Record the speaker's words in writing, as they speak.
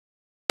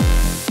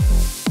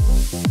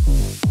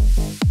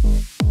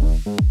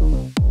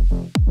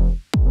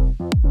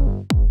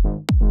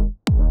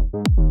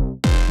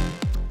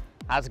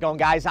How's it going,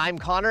 guys? I'm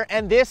Connor,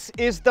 and this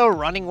is the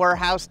Running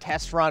Warehouse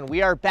Test Run.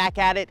 We are back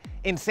at it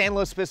in San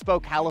Luis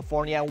Obispo,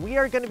 California. We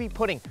are going to be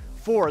putting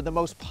 4 of the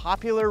most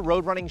popular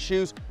road running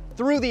shoes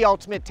through the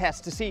ultimate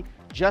test to see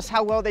just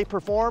how well they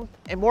perform,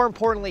 and more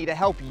importantly, to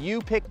help you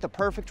pick the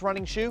perfect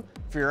running shoe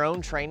for your own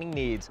training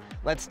needs.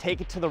 Let's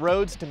take it to the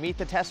roads to meet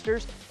the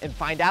testers and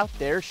find out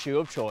their shoe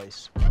of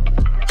choice.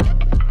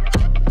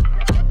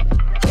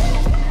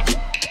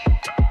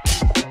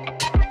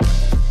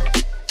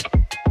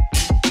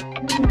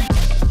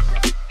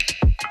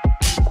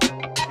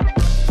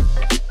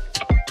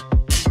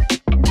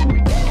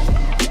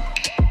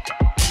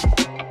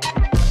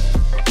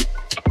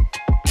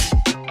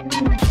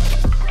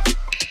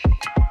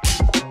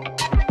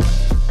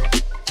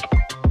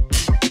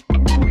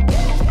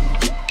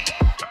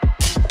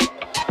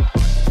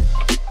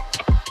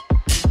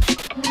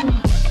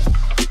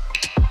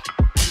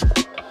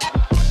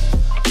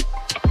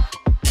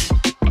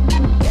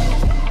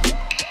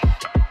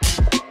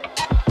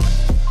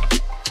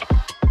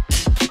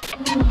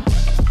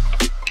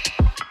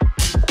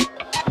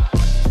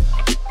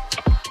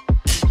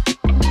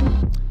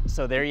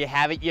 So there you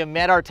have it. You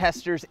met our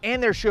testers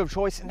and their shoe of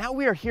choice. And now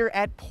we are here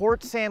at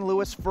Port San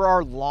Luis for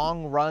our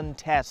long run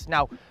test.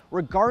 Now,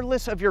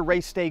 regardless of your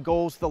race day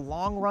goals, the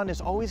long run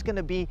is always going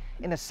to be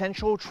an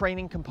essential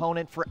training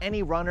component for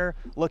any runner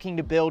looking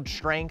to build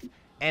strength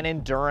and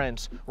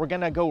endurance. We're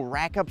going to go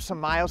rack up some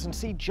miles and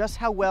see just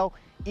how well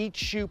each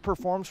shoe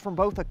performs from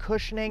both a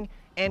cushioning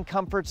and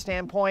comfort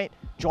standpoint.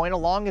 Join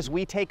along as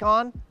we take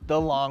on the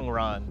long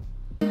run.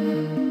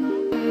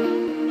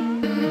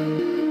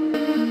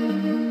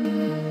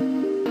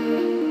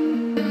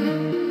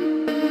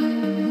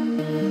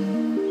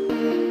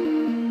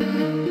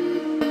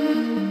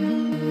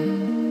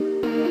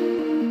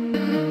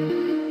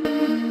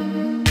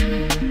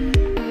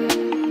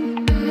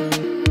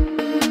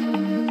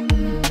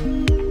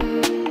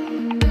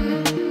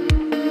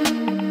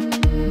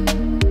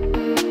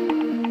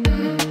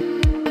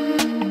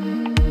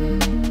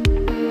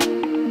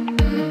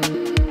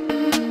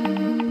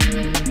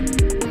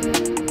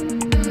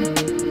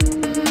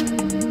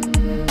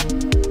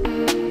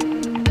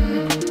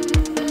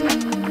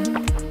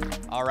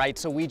 Right,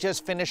 so we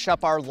just finished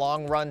up our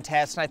long run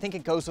test, and I think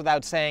it goes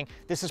without saying,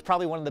 this is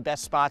probably one of the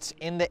best spots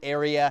in the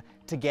area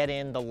to get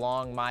in the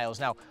long miles.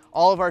 Now,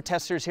 all of our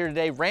testers here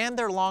today ran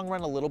their long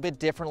run a little bit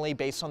differently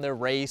based on their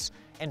race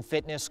and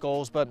fitness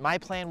goals, but my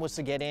plan was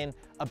to get in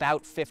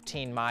about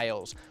 15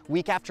 miles.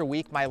 Week after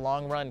week, my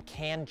long run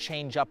can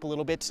change up a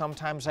little bit.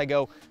 Sometimes I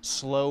go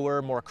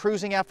slower, more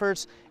cruising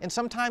efforts, and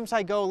sometimes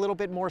I go a little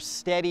bit more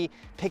steady,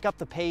 pick up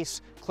the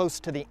pace close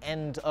to the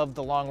end of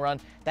the long run.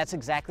 That's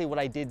exactly what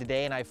I did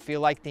today, and I feel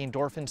like the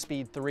Endorphin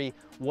Speed 3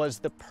 was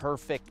the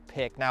perfect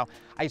pick. Now,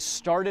 I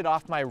started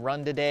off my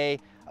run today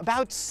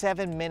about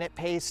 7-minute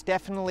pace,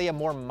 definitely a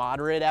more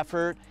moderate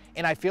effort,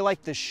 and I feel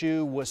like the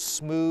shoe was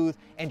smooth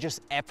and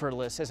just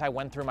effortless as I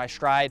went through my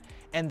stride.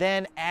 And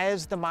then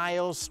as the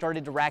miles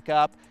started to rack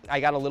up, I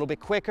got a little bit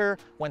quicker,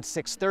 went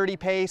 6:30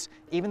 pace.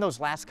 Even those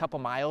last couple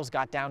miles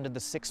got down to the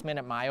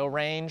 6-minute mile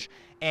range,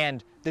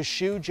 and the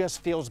shoe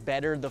just feels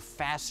better the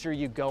faster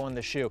you go in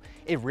the shoe.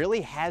 It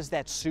really has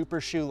that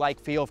super shoe-like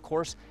feel. Of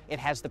course, it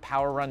has the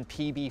PWRRUN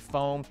PB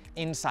foam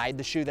inside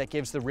the shoe that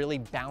gives the really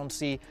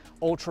bouncy,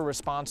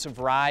 ultra-responsive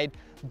ride.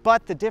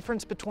 But the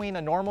difference between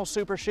a normal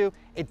super shoe,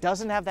 it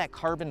doesn't have that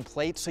carbon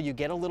plate, so you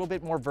get a little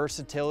bit more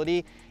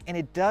versatility, and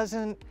it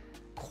doesn't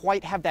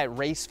quite have that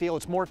race feel.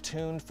 It's more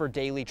tuned for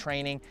daily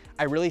training.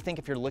 I really think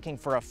if you're looking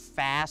for a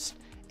fast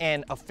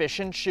and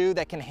efficient shoe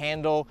that can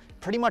handle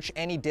pretty much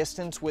any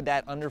distance with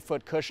that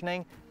underfoot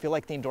cushioning, I feel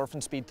like the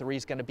Endorphin Speed 3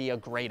 is going to be a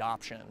great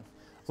option.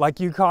 Like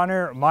you,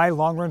 Connor, my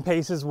long run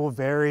paces will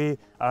vary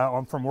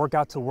from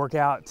workout to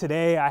workout.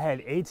 Today, I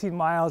had 18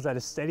 miles at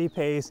a steady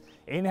pace,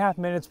 8.5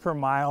 minutes per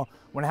mile.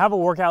 When I have a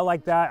workout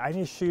like that, I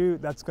need a shoe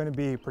that's going to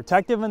be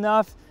protective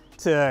enough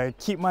to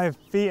keep my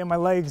feet and my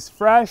legs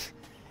fresh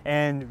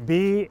and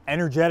be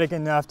energetic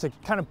enough to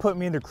kind of put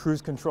me into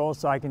cruise control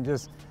so I can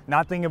just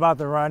not think about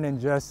the run and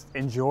just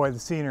enjoy the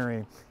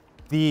scenery.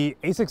 The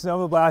Asics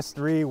Nova Blast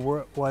 3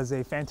 was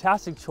a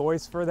fantastic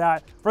choice for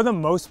that. For the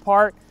most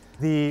part,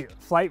 the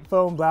Flight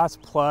Foam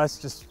Blast Plus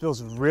just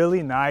feels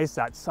really nice,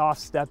 that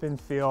soft step-in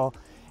feel.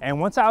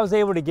 And once I was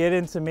able to get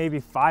into maybe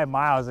 5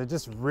 miles, it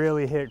just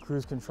really hit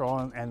cruise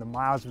control and the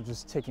miles were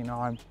just ticking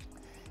on.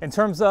 In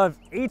terms of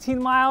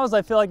 18 miles,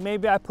 I feel like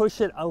maybe I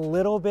pushed it a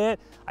little bit.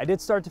 I did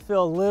start to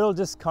feel a little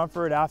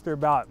discomfort after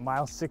about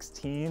mile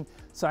 16,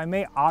 so I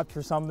may opt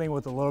for something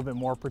with a little bit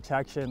more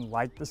protection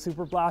like the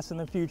Super Blast in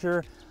the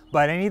future.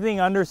 But anything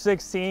under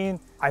 16,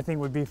 I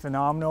think would be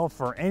phenomenal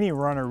for any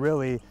runner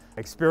really.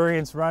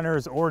 Experienced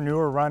runners or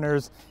newer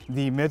runners,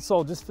 the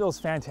midsole just feels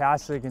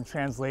fantastic and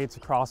translates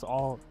across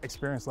all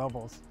experience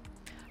levels.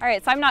 All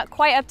right, so I'm not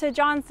quite up to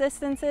John's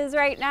distances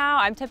right now.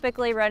 I'm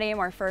typically running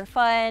more for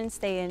fun,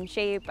 stay in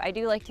shape. I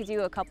do like to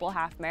do a couple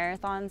half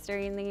marathons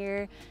during the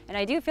year, and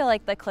I do feel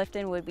like the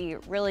Clifton would be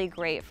really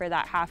great for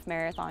that half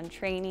marathon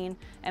training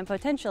and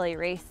potentially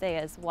race day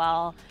as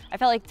well. I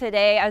felt like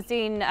today I was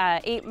doing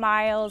 8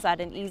 miles at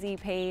an easy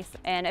pace,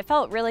 and it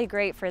felt really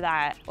great for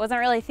that. Wasn't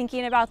really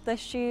thinking about the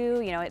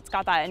shoe. You know, it's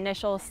got that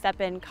initial step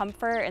in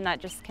comfort, and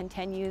that just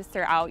continues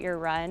throughout your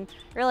run.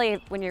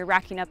 Really, when you're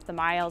racking up the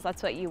miles,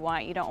 that's what you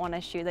want. You don't want a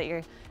shoe that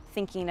you're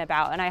thinking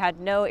about. And I had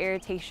no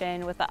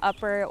irritation with the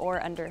upper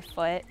or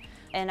underfoot.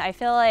 And I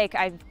feel like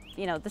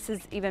this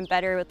is even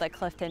better with the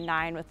Clifton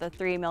 9 with the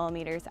 3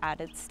 millimeters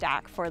added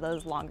stack for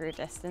those longer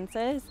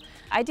distances.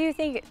 I do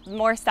think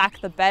more stack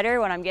the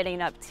better when I'm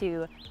getting up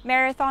to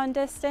marathon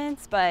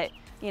distance, but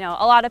a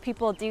lot of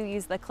people do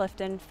use the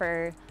Clifton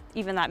for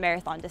even that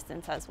marathon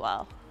distance as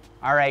well.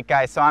 All right,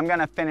 guys, so I'm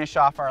gonna finish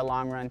off our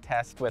long run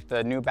test with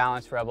the New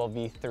Balance Rebel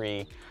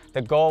V3.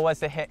 The goal was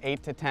to hit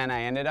 8 to 10.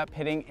 I ended up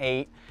hitting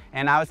 8,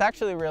 and I was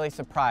actually really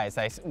surprised.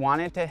 I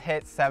wanted to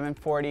hit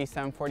 7:40,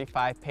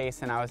 7:45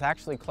 pace, and I was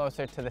actually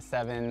closer to the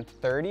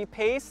 7:30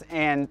 pace,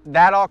 and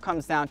that all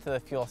comes down to the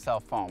fuel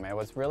cell foam. It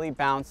was really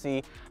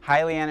bouncy,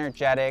 highly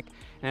energetic,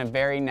 and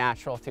very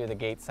natural through the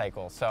gait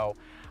cycle. So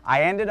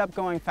I ended up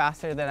going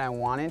faster than I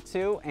wanted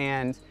to,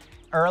 and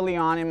early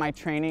on in my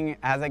training,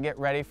 as I get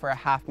ready for a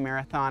half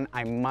marathon,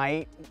 I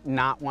might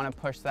not want to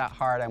push that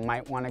hard. I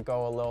might want to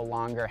go a little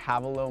longer,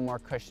 have a little more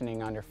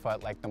cushioning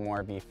underfoot like the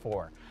More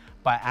V4.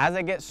 But as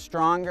I get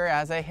stronger,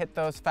 as I hit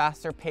those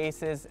faster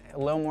paces, a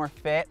little more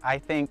fit, I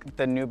think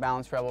the New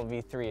Balance Rebel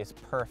V3 is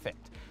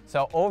perfect.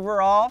 So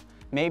overall,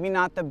 maybe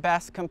not the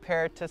best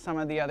compared to some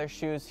of the other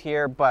shoes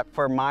here, but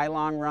for my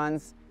long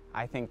runs,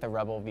 I think the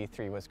Rebel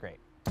V3 was great.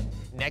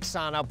 Next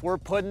on up, we're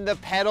putting the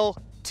pedal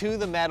to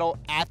the metal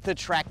at the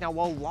track. Now,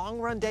 while long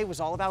run day was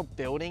all about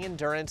building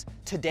endurance,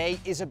 today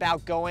is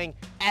about going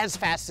as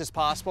fast as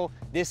possible.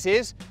 This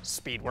is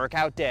speed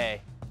workout day.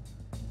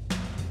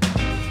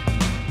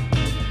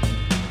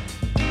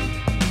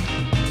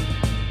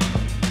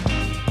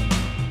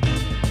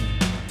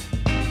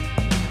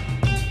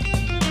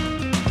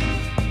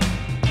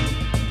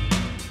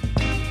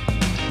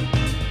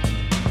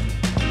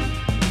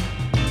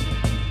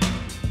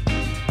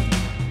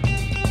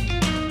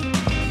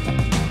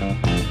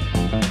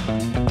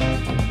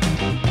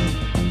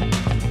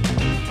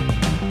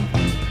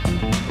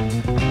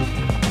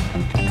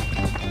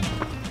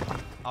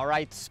 All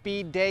right,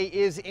 speed day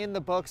is in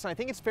the books, and I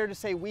think it's fair to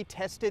say we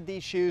tested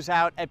these shoes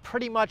out at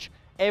pretty much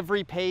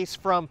every pace,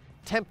 from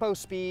tempo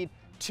speed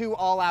to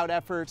all-out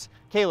efforts.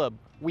 Caleb,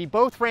 we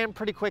both ran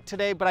pretty quick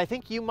today, but I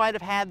think you might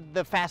have had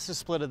the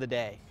fastest split of the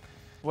day.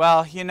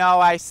 Well,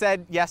 I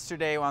said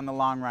yesterday on the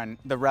long run,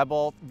 the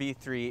Rebel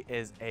V3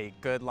 is a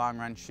good long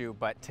run shoe,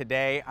 but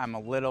today I'm a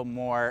little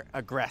more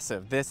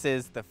aggressive. This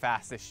is the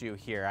fastest shoe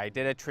here. I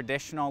did a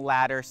traditional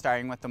ladder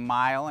starting with the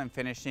mile and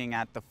finishing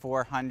at the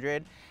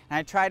 400, and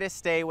I try to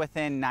stay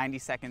within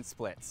 90-second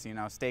splits,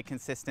 stay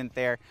consistent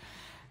there.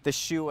 The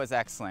shoe was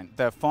excellent.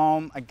 The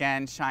foam,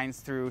 again,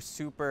 shines through,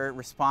 super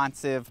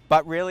responsive,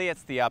 but really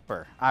it's the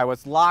upper. I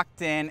was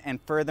locked in,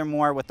 and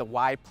furthermore, with the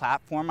wide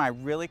platform, I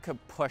really could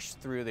push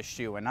through the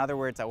shoe. In other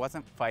words, I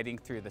wasn't fighting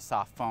through the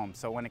soft foam.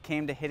 So when it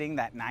came to hitting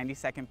that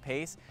 90-second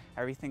pace,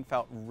 everything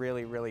felt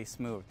really, really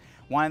smooth.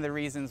 One of the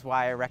reasons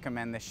why I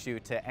recommend this shoe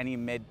to any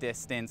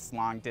mid-distance,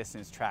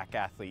 long-distance track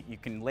athlete. You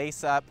can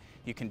lace up,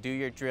 you can do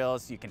your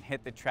drills, you can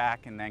hit the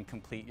track, and then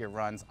complete your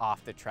runs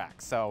off the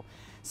track. So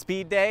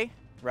speed day,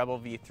 Rebel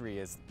V3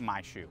 is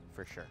my shoe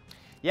for sure.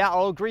 Yeah,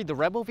 I'll agree. The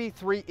Rebel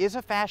V3 is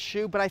a fast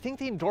shoe, but I think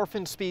the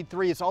Endorphin Speed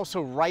 3 is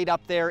also right up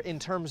there in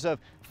terms of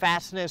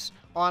fastness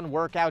on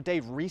workout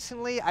day.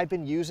 Recently, I've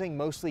been using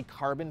mostly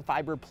carbon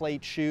fiber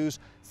plate shoes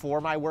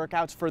for my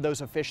workouts for those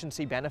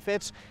efficiency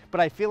benefits,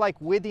 but I feel like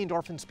with the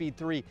Endorphin Speed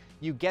 3,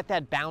 you get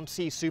that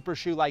bouncy super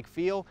shoe-like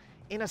feel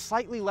in a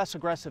slightly less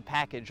aggressive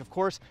package. Of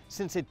course,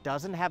 since it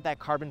doesn't have that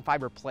carbon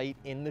fiber plate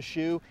in the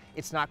shoe,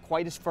 it's not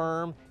quite as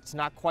firm, it's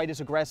not quite as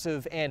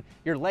aggressive, and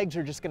your legs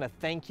are just gonna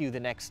thank you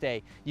the next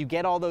day. You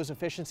get all those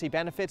efficiency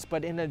benefits,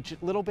 but in a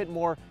little bit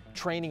more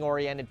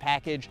training-oriented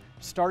package.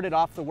 Started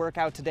off the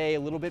workout today, a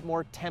little bit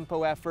more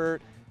tempo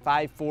effort,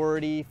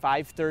 5:40,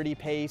 5:30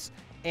 pace,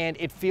 and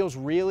it feels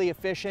really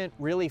efficient,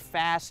 really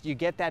fast. You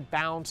get that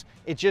bounce.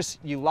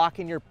 You lock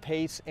in your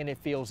pace and it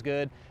feels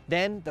good.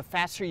 Then the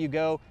faster you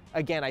go,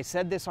 again, I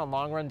said this on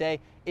long run day,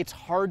 it's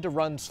hard to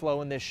run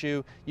slow in this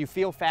shoe. You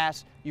feel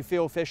fast, you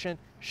feel efficient.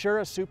 Sure,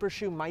 a super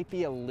shoe might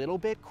be a little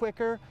bit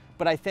quicker,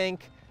 but I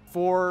think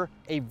for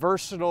a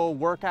versatile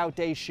workout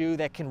day shoe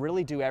that can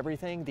really do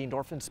everything, the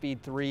Endorphin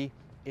Speed 3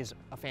 is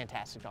a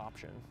fantastic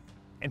option.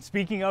 And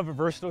speaking of a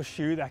versatile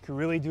shoe that could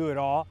really do it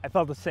all, I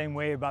felt the same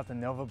way about the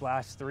Nova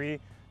Blast 3.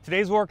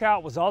 Today's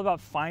workout was all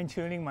about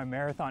fine-tuning my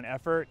marathon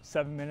effort,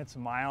 7 minutes a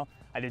mile.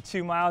 I did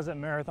 2 miles at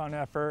marathon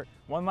effort,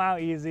 1 mile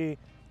easy,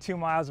 2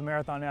 miles of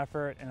marathon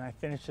effort, and I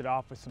finished it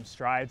off with some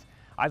strides.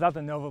 I thought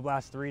the Nova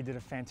Blast 3 did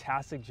a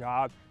fantastic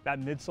job. That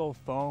midsole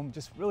foam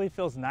just really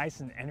feels nice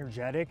and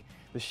energetic.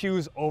 The shoe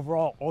is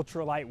overall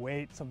ultra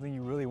lightweight, something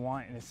you really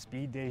want in a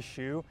speed day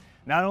shoe.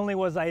 Not only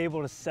was I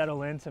able to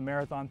settle into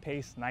marathon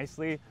pace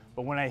nicely,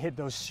 but when I hit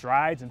those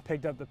strides and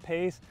picked up the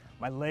pace,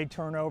 my leg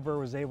turnover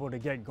was able to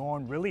get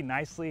going really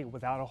nicely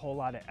without a whole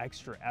lot of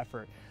extra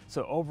effort.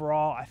 So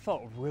overall, I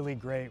felt really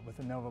great with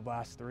the Nova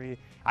Blast 3.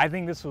 I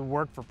think this would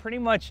work for pretty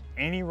much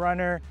any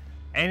runner,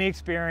 any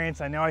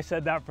experience. I know I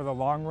said that for the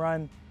long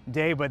run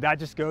day, but that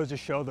just goes to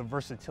show the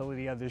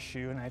versatility of this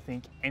shoe, and I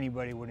think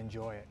anybody would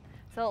enjoy it.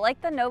 So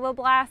like the Nova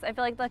Blast, I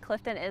feel like the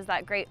Clifton is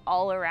that great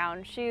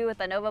all-around shoe, with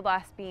the Nova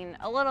Blast being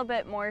a little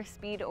bit more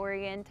speed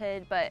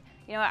oriented, but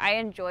you know what, I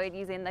enjoyed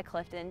using the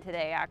Clifton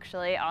today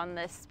actually on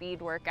this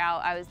speed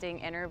workout. I was doing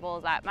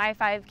intervals at my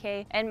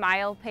 5K and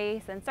mile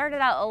pace and started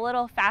out a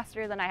little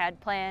faster than I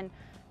had planned,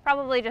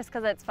 probably just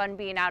because it's fun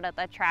being out at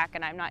the track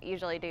and I'm not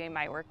usually doing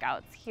my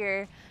workouts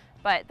here.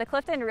 But the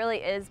Clifton really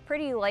is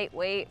pretty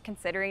lightweight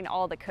considering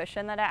all the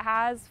cushion that it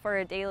has for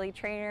a daily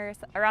trainer,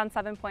 around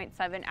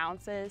 7.7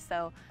 ounces.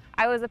 So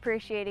I was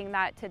appreciating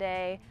that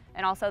today,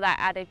 and also that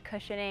added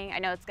cushioning. I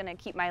know it's gonna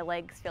keep my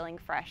legs feeling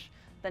fresh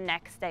the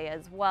next day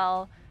as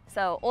well.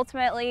 So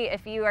ultimately,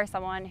 if you are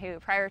someone who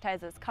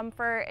prioritizes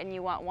comfort and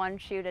you want one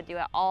shoe to do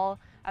it all,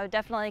 I would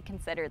definitely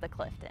consider the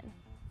Clifton.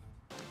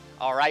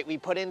 All right, we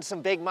put in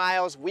some big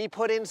miles, we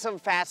put in some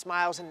fast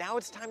miles, and now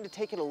it's time to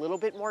take it a little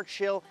bit more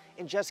chill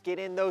and just get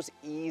in those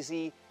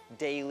easy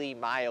daily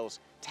miles.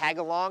 Tag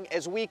along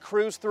as we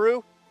cruise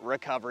through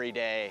Recovery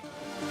Day.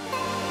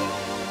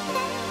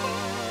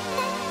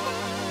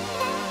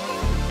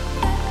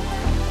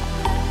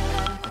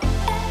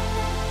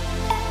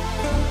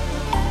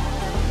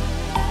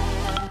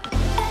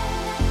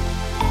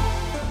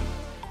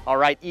 All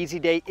right, Easy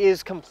Day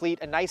is complete,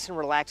 a nice and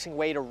relaxing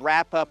way to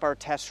wrap up our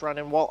test run.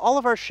 And while all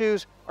of our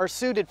shoes are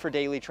suited for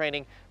daily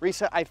training,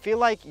 Risa, I feel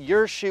like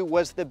your shoe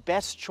was the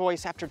best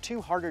choice after 2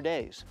 harder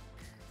days.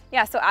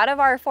 Yeah, so out of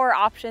our 4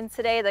 options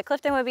today, the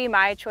Clifton would be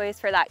my choice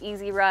for that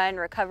easy run,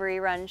 recovery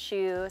run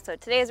shoe. So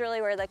today is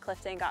really where the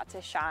Clifton got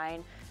to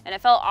shine. And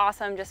it felt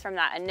awesome just from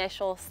that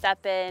initial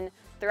step in.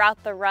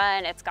 Throughout the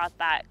run, it's got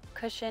that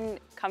cushion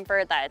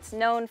comfort that it's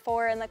known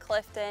for in the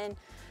Clifton.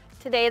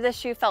 Today the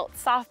shoe felt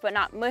soft but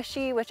not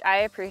mushy, which I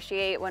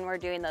appreciate when we're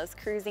doing those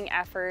cruising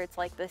efforts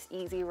like this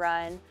easy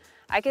run.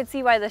 I could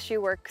see why the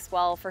shoe works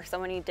well for so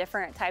many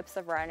different types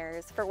of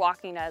runners, for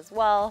walking as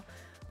well.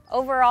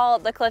 Overall,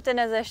 the Clifton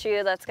is a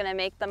shoe that's gonna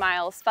make the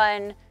miles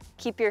fun,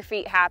 keep your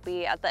feet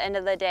happy. At the end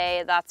of the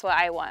day, that's what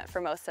I want for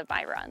most of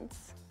my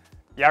runs.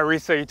 Yeah,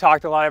 Risa, you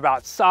talked a lot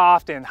about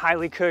soft and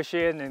highly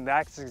cushioned, and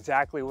that's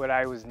exactly what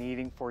I was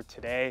needing for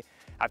today.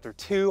 After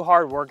 2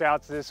 hard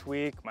workouts this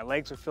week, my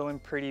legs were feeling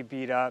pretty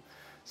beat up,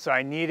 so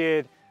I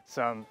needed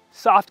some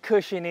soft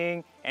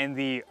cushioning, and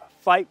the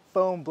Fight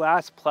Foam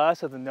Blast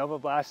Plus of the Nova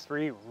Blast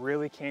 3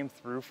 really came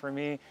through for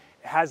me. It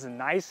has a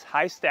nice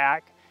high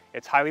stack,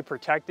 it's highly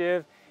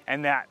protective,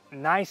 and that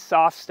nice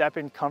soft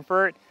step-in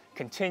comfort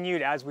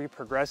continued as we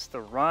progressed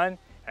the run.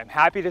 I'm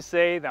happy to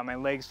say that my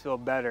legs feel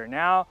better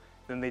now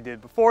than they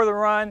did before the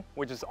run,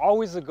 which is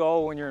always the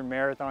goal when you're in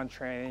marathon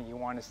training. You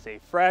want to stay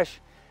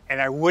fresh. And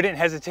I wouldn't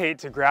hesitate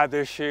to grab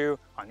this shoe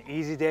on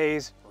easy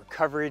days,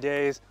 recovery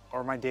days,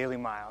 or my daily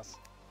miles.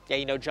 Yeah,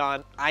 you know,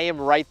 John, I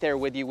am right there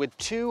with you. With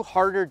 2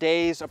 harder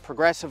days, a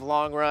progressive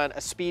long run,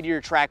 a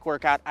speedier track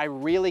workout, I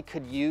really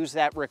could use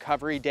that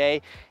recovery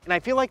day. And I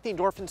feel like the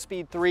Endorphin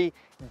Speed 3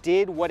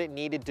 did what it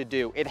needed to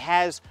do. It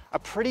has a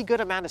pretty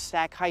good amount of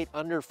stack height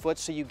underfoot,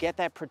 so you get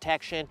that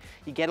protection,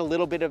 you get a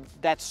little bit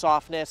of that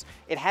softness.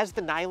 It has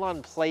the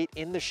nylon plate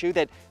in the shoe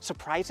that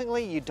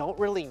surprisingly you don't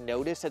really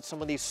notice at some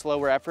of these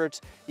slower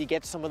efforts. You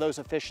get some of those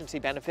efficiency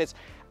benefits.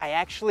 I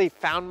actually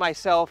found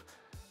myself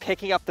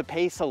picking up the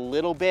pace a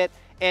little bit,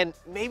 and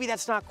maybe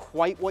that's not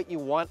quite what you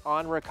want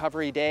on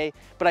recovery day,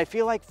 but I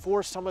feel like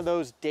for some of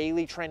those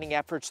daily training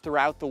efforts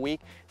throughout the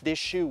week, this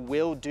shoe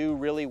will do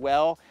really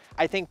well.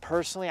 I think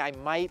personally, I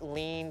might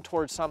lean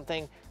towards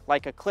something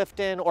like a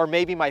Clifton, or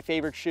maybe my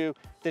favorite shoe,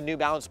 the New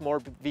Balance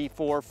Morph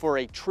V4 for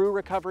a true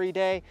recovery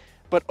day.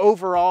 But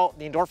overall,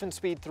 the Endorphin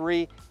Speed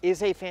 3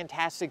 is a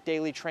fantastic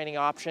daily training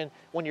option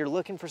when you're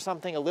looking for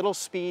something a little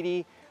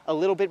speedy, a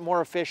little bit more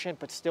efficient,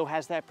 but still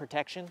has that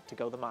protection to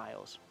go the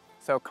miles.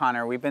 So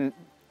Connor, we've been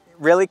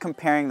really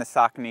comparing the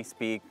Saucony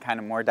Speed kind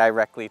of more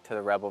directly to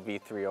the Rebel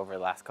V3 over the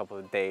last couple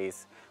of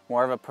days.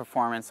 More of a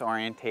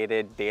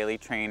performance-orientated daily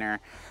trainer.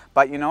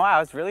 But you know, I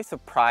was really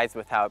surprised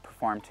with how it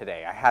performed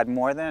today. I had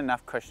more than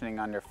enough cushioning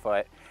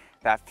underfoot.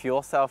 That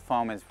fuel cell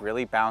foam is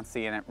really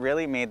bouncy, and it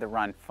really made the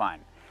run fun.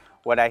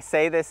 Would I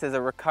say this is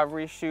a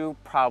recovery shoe?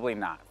 Probably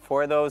not.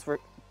 For those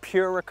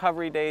pure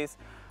recovery days,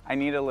 I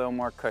need a little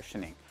more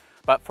cushioning.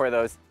 But for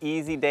those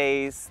easy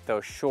days,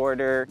 those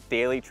shorter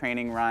daily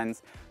training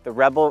runs, the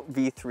Rebel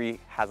V3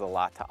 has a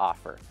lot to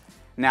offer.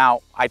 Now,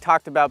 I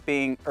talked about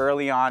being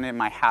early on in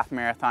my half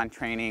marathon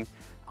training.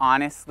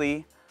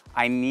 Honestly,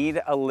 I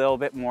need a little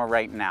bit more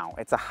right now.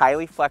 It's a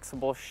highly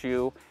flexible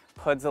shoe,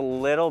 puts a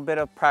little bit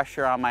of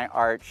pressure on my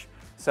arch,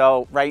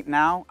 So right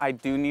now, I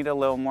do need a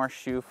little more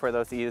shoe for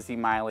those easy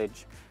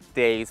mileage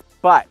days,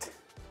 but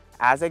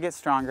as I get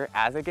stronger,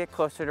 as I get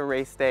closer to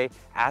race day,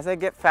 as I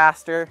get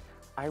faster,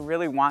 I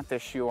really want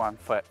this shoe on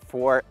foot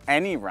for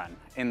any run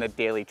in the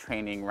daily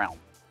training realm.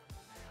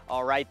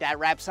 All right, that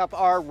wraps up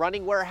our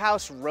Running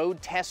Warehouse road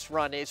test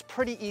run. It's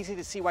pretty easy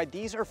to see why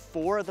these are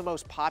 4 of the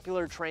most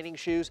popular training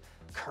shoes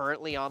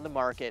currently on the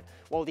market.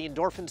 While the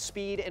Endorphin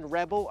Speed and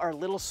Rebel are a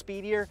little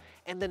speedier,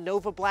 and the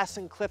Nova Blast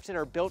and Clifton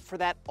are built for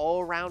that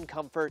all-around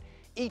comfort,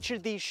 each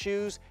of these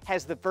shoes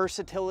has the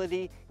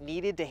versatility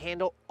needed to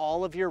handle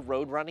all of your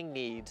road running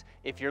needs.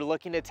 If you're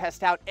looking to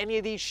test out any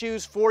of these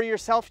shoes for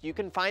yourself, you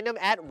can find them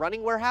at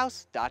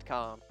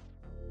runningwarehouse.com.